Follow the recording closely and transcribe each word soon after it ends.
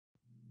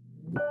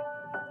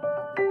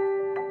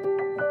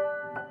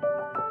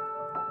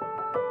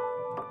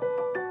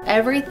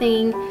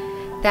everything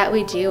that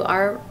we do,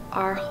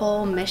 our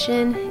whole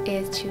mission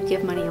is to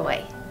give money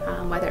away,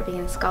 whether it be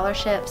in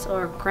scholarships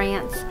or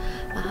grants,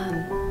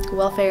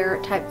 welfare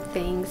type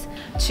things.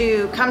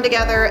 To come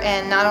together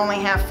and not only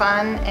have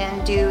fun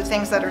and do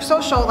things that are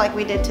social like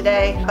we did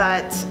today,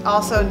 but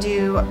also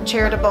do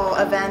charitable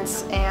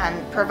events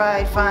and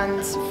provide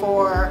funds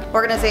for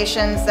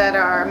organizations that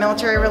are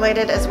military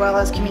related as well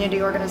as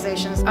community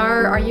organizations.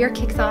 Our year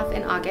kicks off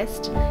in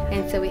August,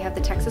 and so we have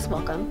the Texas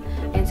Welcome,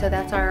 and so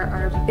that's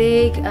our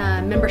big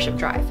membership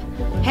drive.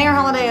 Hangar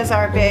Holiday is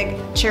our big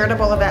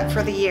charitable event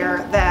for the year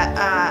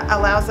that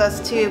allows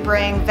us to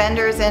bring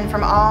vendors in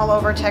from all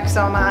over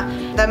Texoma.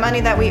 The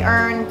money that we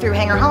earn through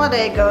Hangar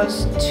Holiday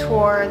goes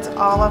towards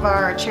all of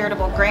our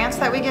charitable grants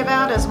that we give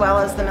out, as well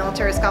as the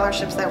military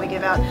scholarships that we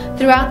give out.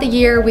 Throughout the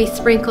year we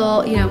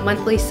sprinkle,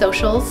 monthly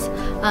socials,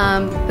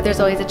 but there's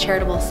always a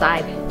charitable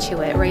side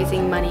to it,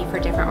 raising money for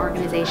different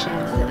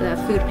organizations,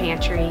 the food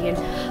pantry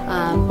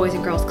and Boys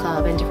and Girls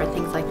Club and different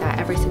things like that.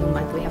 Every single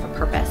month we have a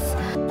purpose.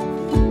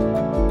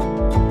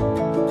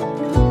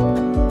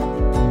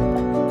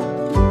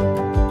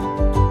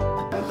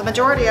 The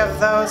majority of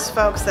those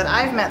folks that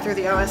I've met through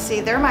the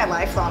OSC, they're my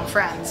lifelong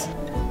friends.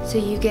 So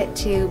you get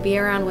to be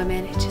around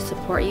women to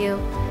support you,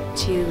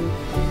 to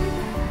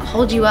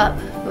hold you up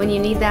when you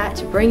need that,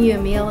 to bring you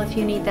a meal if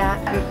you need that.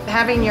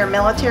 Having your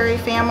military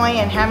family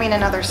and having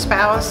another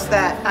spouse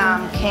that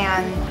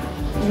can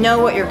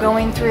know what you're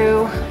going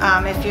through,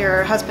 if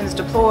your husband's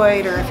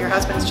deployed or if your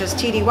husband's just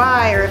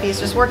TDY or if he's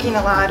just working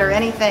a lot or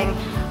anything,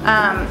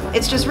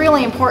 it's just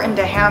really important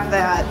to have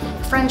that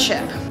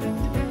friendship